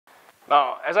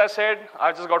Now, as I said,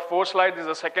 I've just got 4 slides. This is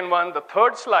the second one. The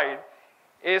third slide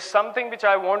is something which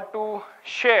I want to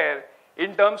share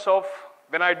in terms of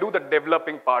when I do the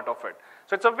developing part of it.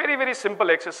 So it's a very, very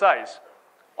simple exercise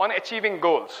on achieving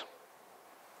goals.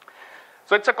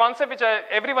 So it's a concept which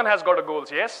everyone has got a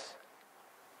goals, yes?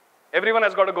 Everyone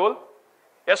has got a goal?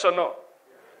 Yes or no?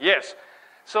 Yes.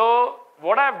 So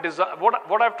what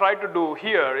I've tried to do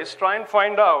here is try and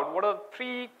find out what are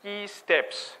 3 key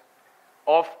steps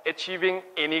of achieving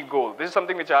any goal. This is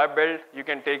something which I built. You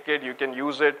can take it, you can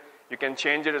use it, you can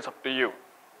change it, it's up to you.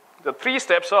 The 3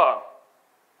 steps are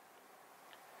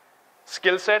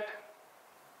skill set,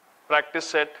 practice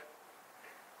set,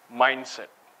 mindset.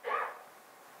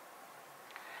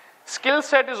 Skill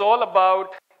set is all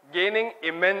about gaining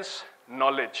immense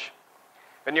knowledge.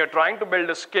 When you're trying to build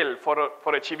a skill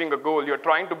for achieving a goal, you're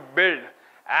trying to build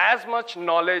as much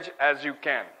knowledge as you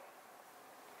can.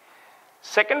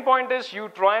 Second point is you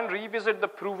try and revisit the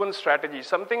proven strategy.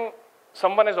 Something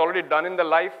someone has already done in their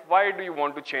life, why do you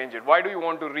want to change it? Why do you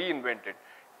want to reinvent it?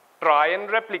 Try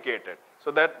and replicate it. So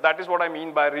that is what I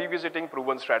mean by revisiting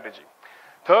proven strategy.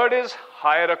 Third is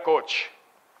hire a coach.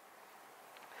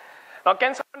 Now,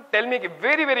 can someone tell me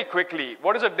very, very quickly,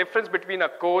 what is the difference between a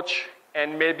coach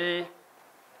and maybe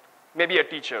a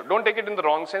teacher? Don't take it in the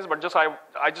wrong sense, but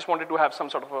I just wanted to have some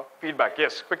sort of a feedback.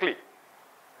 Yes, quickly.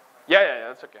 Yeah,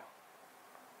 that's okay.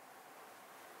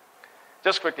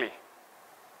 Just quickly.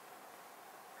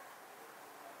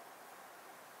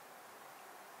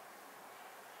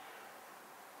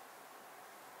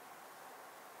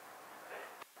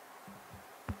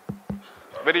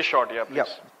 Very short, yeah, please. Yeah.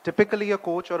 Typically, a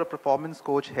coach or a performance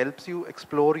coach helps you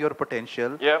explore your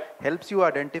potential, helps you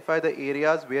identify the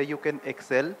areas where you can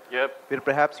excel, where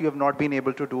perhaps you have not been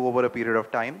able to do over a period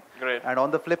of time. Great. And on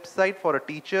the flip side, for a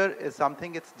teacher, is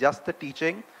something, it's just the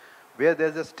teaching, where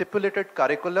there's a stipulated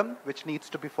curriculum which needs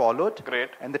to be followed. Great.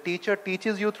 And the teacher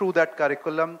teaches you through that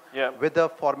curriculum with a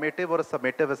formative or a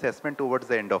summative assessment towards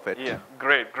the end of it. Yeah,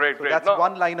 great. So that's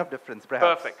one line of difference,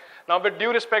 perhaps. Perfect. Now, with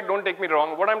due respect, don't take me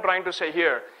wrong. What I'm trying to say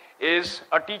here is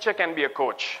a teacher can be a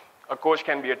coach. A coach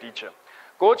can be a teacher.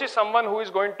 Coach is someone who is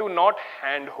going to not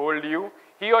handhold you.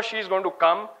 He or she is going to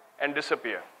come and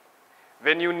disappear.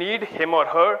 When you need him or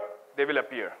her, they will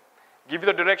appear. Give you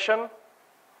the direction,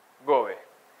 go away.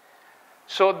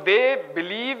 So they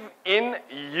believe in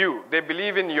you. They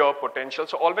believe in your potential.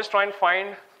 So always try and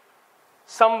find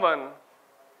someone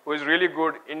who is really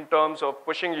good in terms of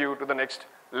pushing you to the next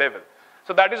level.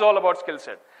 So that is all about skill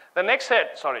set. The next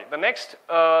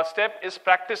step is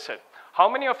practice set. How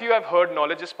many of you have heard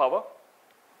knowledge is power?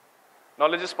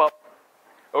 Knowledge is power.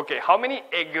 Okay. How many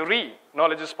agree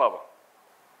knowledge is power?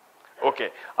 Okay.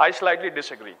 I slightly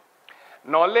disagree.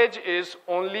 Knowledge is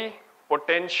only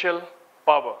potential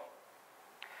power.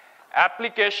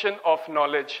 Application of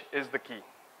knowledge is the key.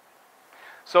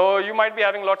 So you might be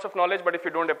having lots of knowledge, but if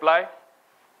you don't apply,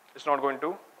 it's not going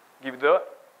to give the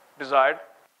desired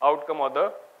outcome or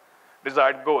the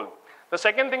desired goal. The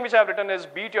second thing which I've written is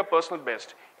beat your personal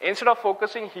best. Instead of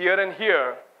focusing here and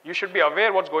here, you should be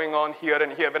aware what's going on here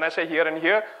and here. When I say here and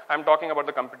here, I'm talking about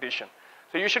the competition.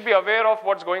 So you should be aware of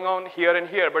what's going on here and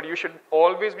here, but you should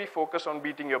always be focused on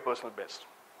beating your personal best.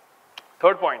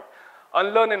 Third point,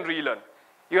 unlearn and relearn.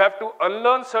 You have to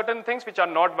unlearn certain things which are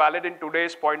not valid in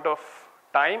today's point of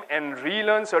time and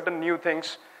relearn certain new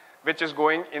things which is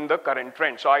going in the current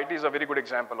trend. So IT is a very good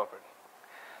example of it.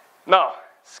 Now,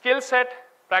 skill set,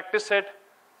 practice set,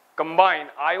 combine,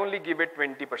 I only give it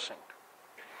 20%.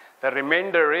 The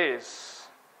remainder is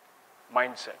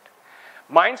mindset.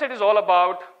 Mindset is all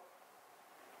about,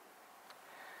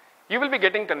 you will be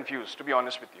getting confused, to be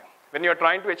honest with you. When you're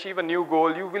trying to achieve a new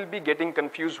goal, you will be getting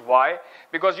confused. Why?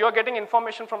 Because you're getting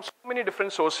information from so many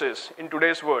different sources in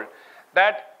today's world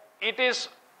that it is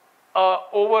an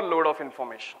overload of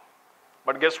information.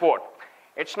 But guess what?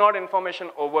 It's not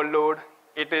information overload,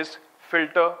 it is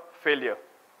filter failure.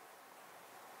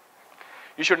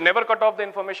 You should never cut off the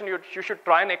information, you should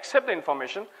try and accept the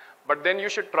information, but then you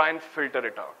should try and filter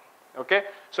it out. Okay?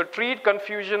 So treat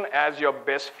confusion as your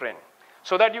best friend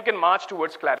so that you can march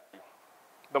towards clarity.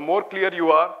 The more clear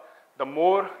you are, the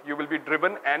more you will be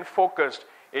driven and focused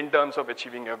in terms of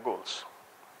achieving your goals.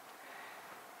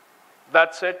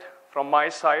 That's it from my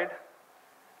side.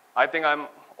 I think I'm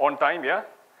on time, yeah?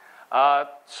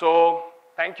 So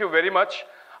thank you very much.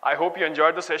 I hope you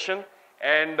enjoyed the session,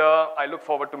 and I look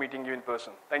forward to meeting you in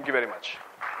person. Thank you very much.